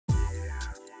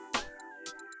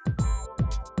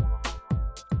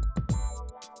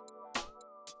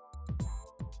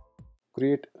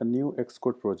create a new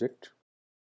Xcode project.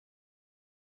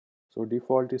 So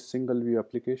default is single view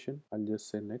application. I'll just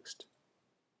say next.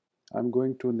 I'm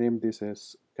going to name this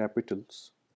as capitals.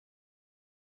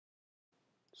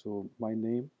 So my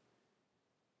name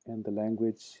and the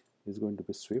language is going to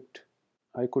be Swift.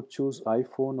 I could choose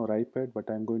iPhone or iPad, but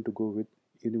I'm going to go with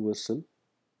universal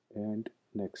and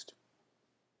next.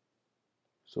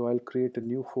 So I'll create a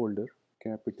new folder,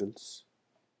 capitals,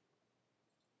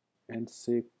 and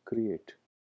say create.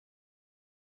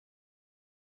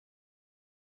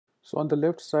 So on the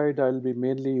left side, I'll be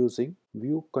mainly using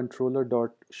view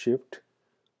controller.shift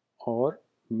or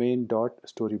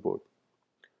main.storyboard.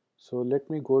 So let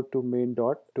me go to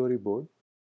main.storyboard,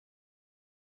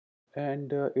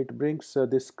 and it brings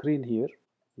this screen here.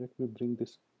 Let me bring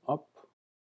this up.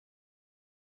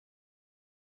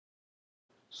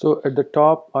 So at the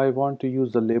top, I want to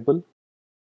use the label.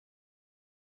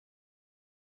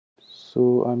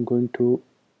 So I'm going to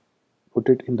put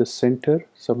it in the center,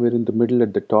 somewhere in the middle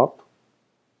at the top.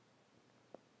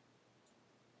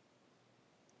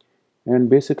 And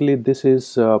basically this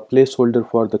is a placeholder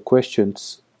for the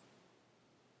questions.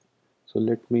 So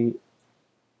let me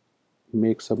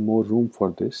make some more room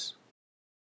for this.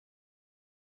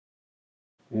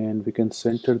 And we can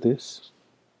center this.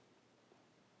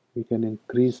 We can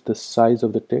increase the size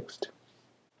of the text.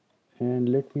 And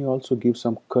let me also give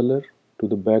some color to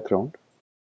the background.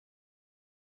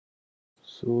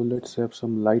 So let's have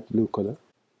some light blue color.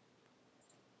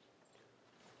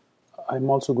 I'm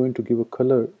also going to give a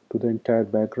color to the entire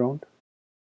background.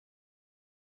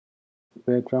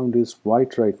 Background is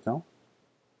white right now,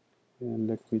 and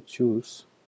let me choose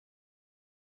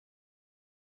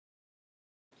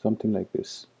something like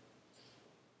this.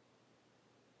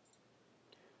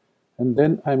 And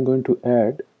then I'm going to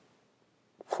add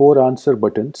 4 answer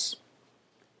buttons,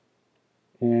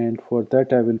 and for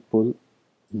that I will pull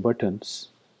buttons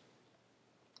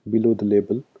below the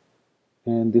label,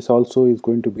 and this also is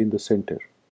going to be in the center.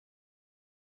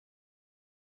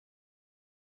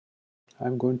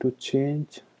 I'm going to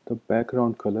change the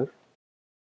background color.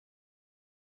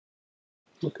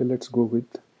 Okay, let's go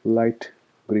with light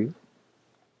green.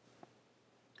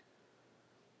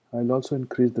 I'll also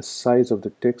increase the size of the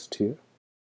text here.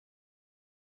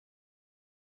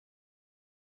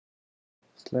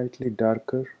 Slightly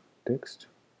darker text.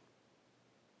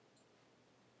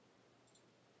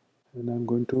 And I'm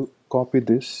going to copy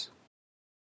this.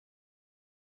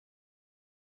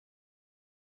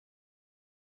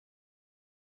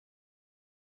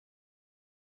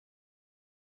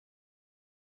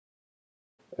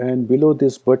 And below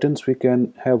these buttons, we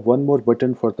can have one more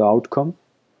button for the outcome.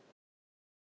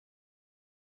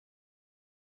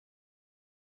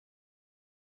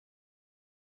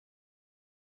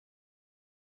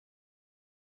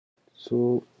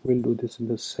 So we'll do this in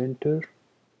the center,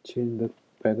 change the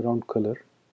background color.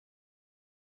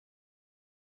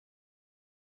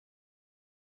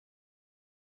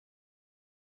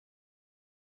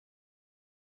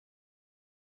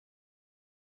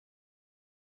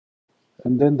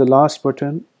 And then the last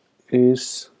button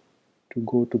is to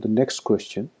go to the next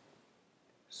question.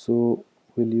 So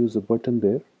we'll use a button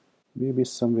there, maybe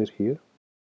somewhere here.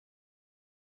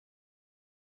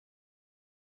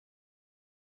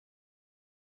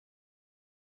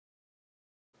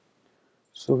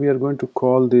 So we are going to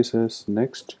call this as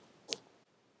next.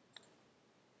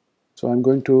 So I'm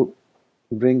going to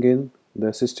bring in the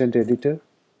assistant editor.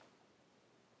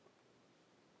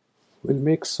 We'll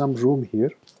make some room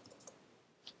here.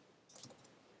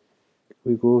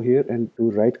 We go here and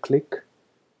do right click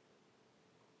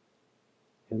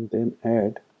and then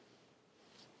add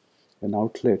an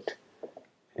outlet,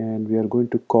 and we are going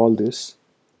to call this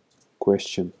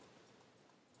question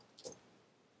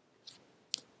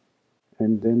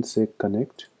and then say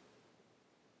connect.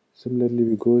 Similarly,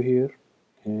 we go here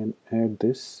and add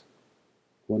this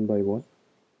one by one,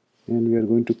 and we are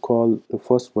going to call the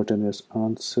first button as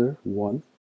answer 1,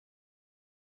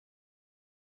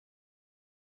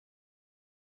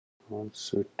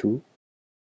 answer 2,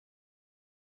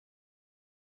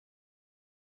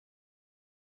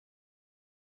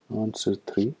 answer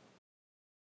 3,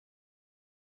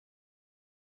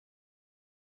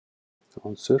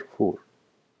 answer 4.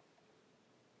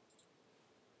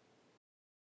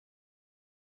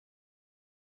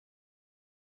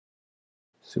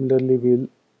 Similarly, we'll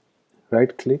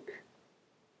right click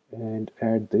and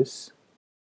add this.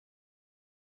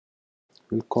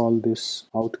 We'll call this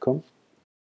outcome.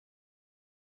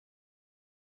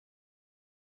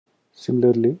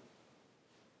 Similarly,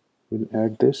 we'll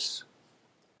add this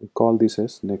and call this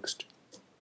as next.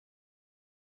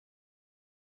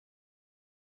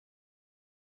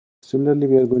 Similarly,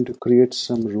 we are going to create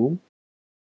some room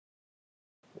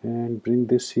and bring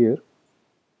this here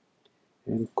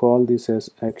and call this as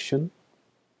action,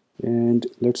 and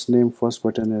let's name first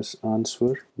button as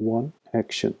answer 1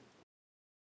 action.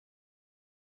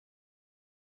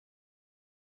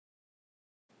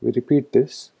 We repeat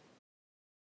this.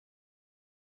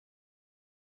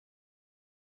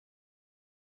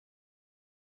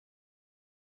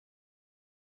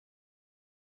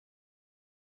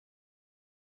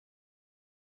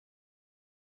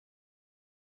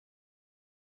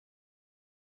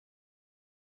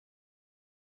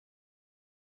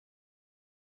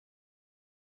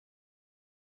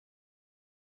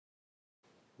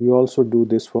 We also do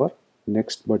this for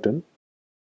next button.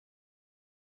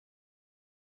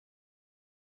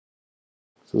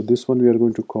 So this one we are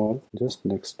going to call just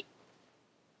next.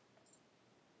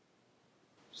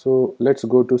 So let's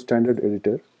go to standard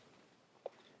editor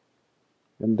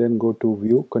and then go to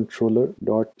view controller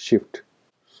dot shift.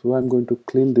 So I'm going to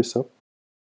clean this up.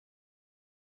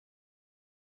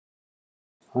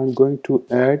 I'm going to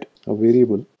add a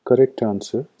variable correct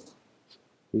answer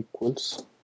equals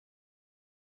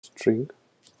string.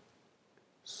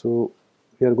 So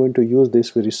we are going to use this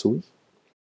very soon.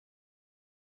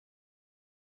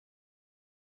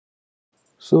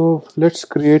 So let's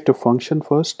create a function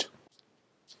first,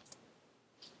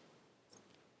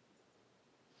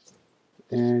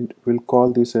 and we'll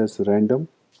call this as random,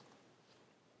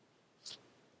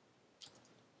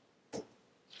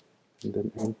 and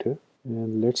then enter,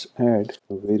 and let's add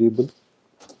a variable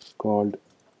called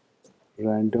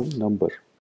random number.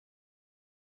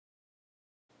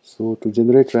 So to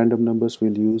generate random numbers,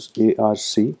 we'll use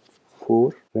ARC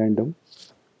for random,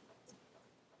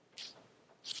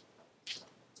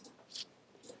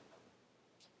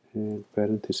 and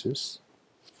parenthesis,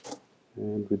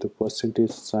 and with the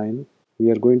percentage sign. We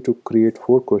are going to create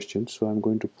 4 questions, so I'm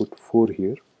going to put 4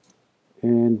 here.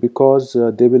 And because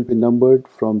they will be numbered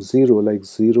from 0, like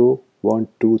 0, 1,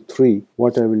 2, 3,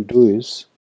 what I will do is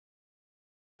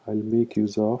I'll make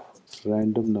use of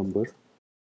random number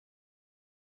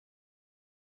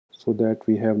so that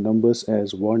we have numbers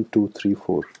as 1, 2, 3,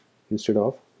 4 instead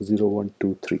of 0, 1,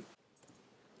 2, 3.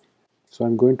 So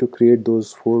I'm going to create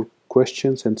those 4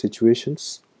 questions and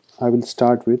situations. I will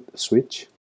start with switch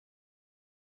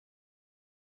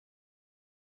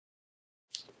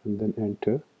and then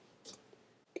enter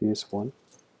case 1.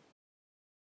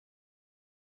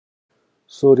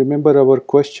 So remember, our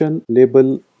question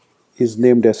label is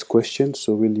named as question,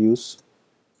 so we'll use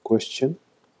question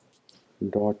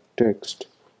dot text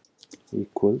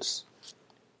equals,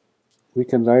 we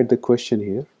can write the question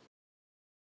here,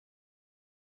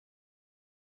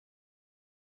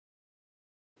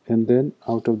 and then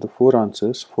out of the 4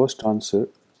 answers, first answer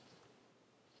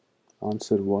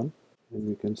 1, and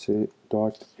we can say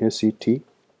dot set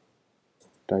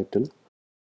title.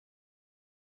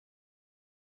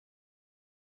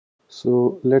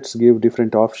 So let's give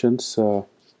different options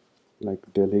like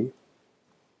Delhi,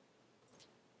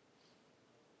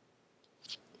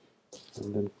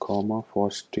 and then comma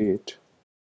for state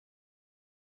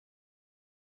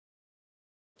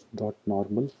dot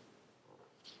normal,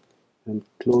 and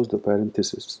close the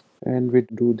parenthesis. And we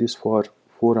do this for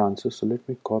 4 answers, so let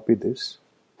me copy this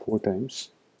 4 times.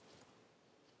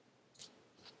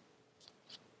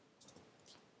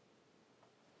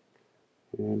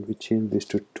 And we change this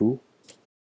to 2.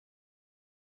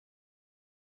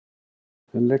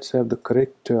 And let's have the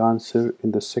correct answer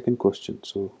in the second question.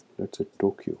 So let's say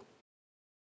Tokyo.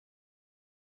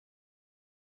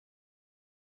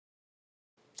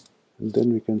 And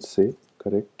then we can say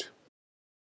correct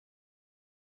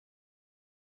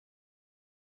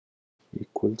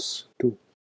equals 2.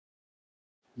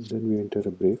 And then we enter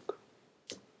a break.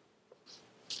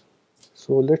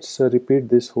 So let's repeat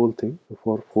this whole thing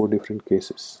for 4 different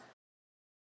cases.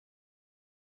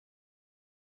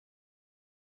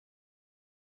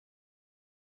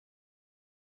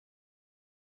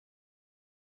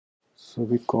 So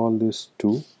we call this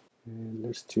 2, and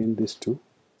let's change this to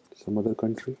some other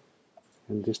country,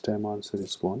 and this time answer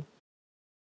is 1.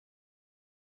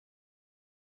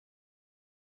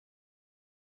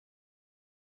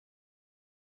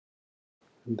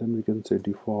 And then we can say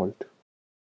default.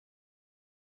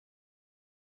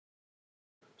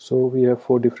 So we have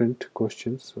 4 different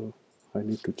questions, so I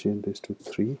need to change this to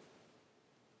 3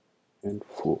 and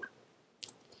 4.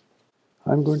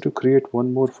 I'm going to create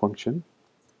one more function,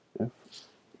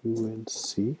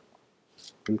 func.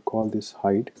 We'll call this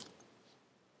hide,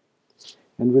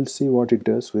 and we'll see what it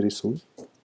does very soon.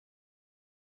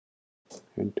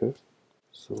 Enter.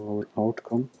 So our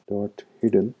outcome dot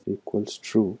hidden equals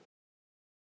true.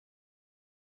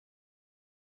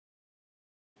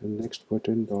 and next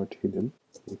button dot hidden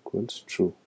equals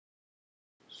true.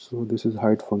 So this is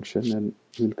hide function, and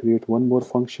we'll create one more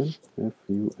function,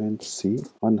 func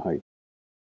unhide,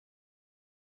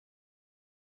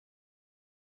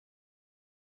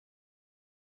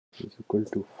 is equal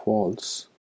to false.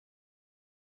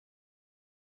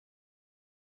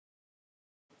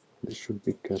 This should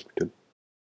be capital.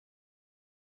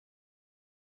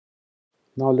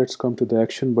 Now let's come to the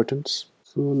action buttons.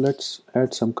 So let's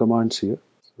add some commands here.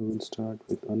 So we'll start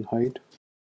with unhide.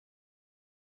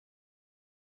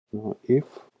 Now if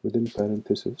within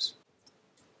parentheses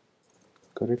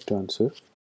correct answer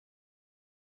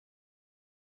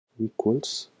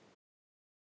equals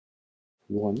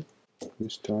 1, we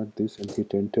start this and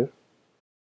hit enter.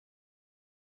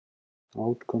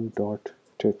 Outcome dot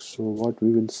text. So what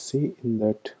we will see in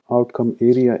that outcome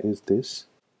area is this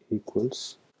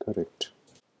equals correct,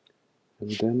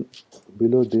 and then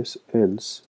below this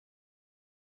else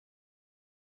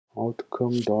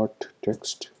outcome dot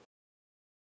text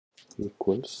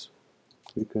equals,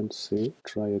 we can say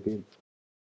try again.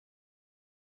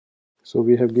 So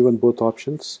we have given both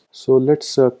options. So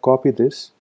let's copy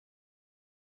this.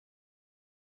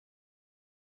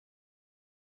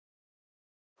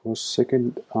 For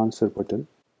second answer button,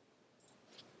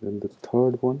 then the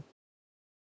third one,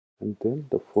 and then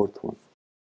the fourth one.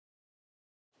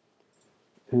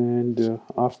 And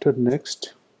after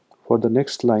next, for the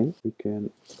next line, we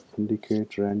can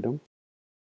indicate random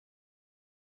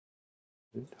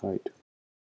and hide.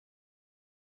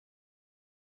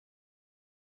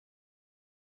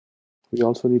 We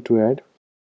also need to add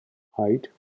hide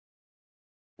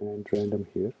and random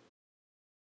here.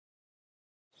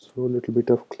 So a little bit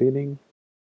of cleaning.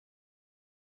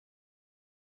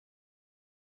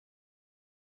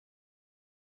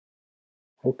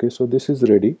 Okay, so this is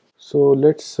ready. So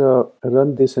let's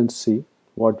run this and see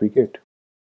what we get.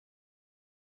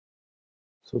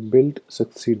 So build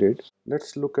succeeded.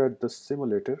 Let's look at the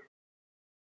simulator.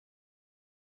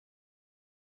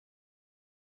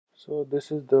 So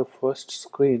this is the first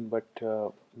screen, but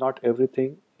not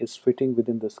everything is fitting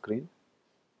within the screen.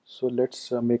 So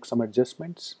let's make some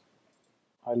adjustments.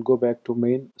 I'll go back to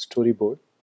main storyboard,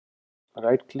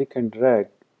 right click and drag,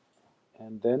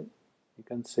 and then you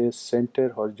can say center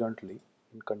horizontally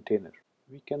in container.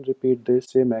 We can repeat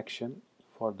this same action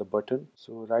for the button.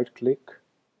 So right click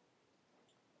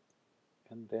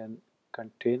and then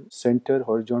contain center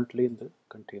horizontally in the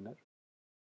container.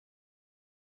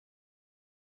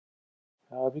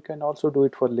 We can also do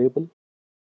it for label,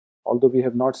 although we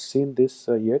have not seen this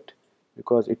yet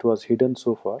because it was hidden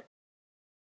so far.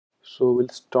 So we'll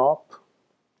stop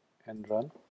and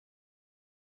run.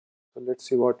 So let's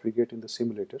see what we get in the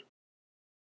simulator.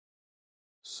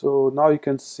 So now you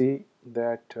can see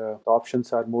that the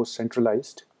options are more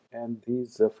centralized, and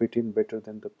these fit in better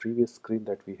than the previous screen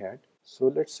that we had. So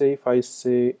let's say if I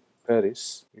say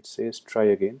Paris, it says try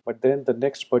again, but then the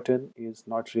next button is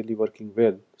not really working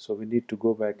well, so we need to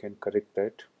go back and correct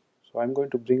that. So I'm going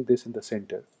to bring this in the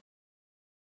center.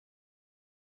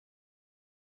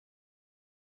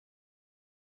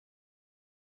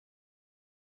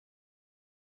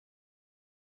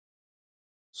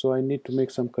 So I need to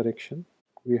make some correction.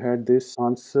 We had this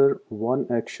answer 1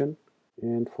 action,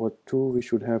 and for 2 we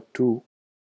should have 2.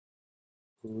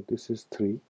 So this is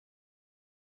 3,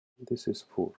 this is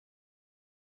 4.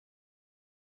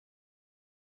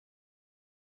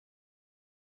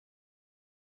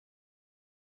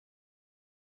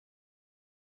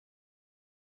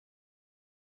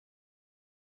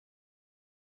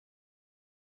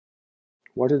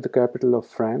 What is the capital of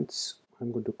France?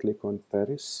 I'm going to click on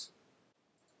Paris.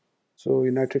 So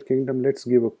United Kingdom, let's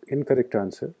give an incorrect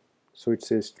answer. So it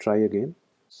says try again.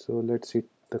 So let's hit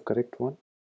the correct one.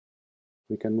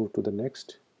 We can move to the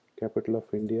next. Capital of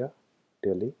India,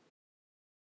 Delhi.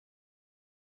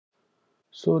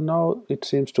 So now it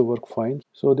seems to work fine.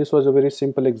 So this was a very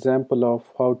simple example of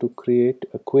how to create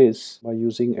a quiz by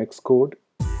using Xcode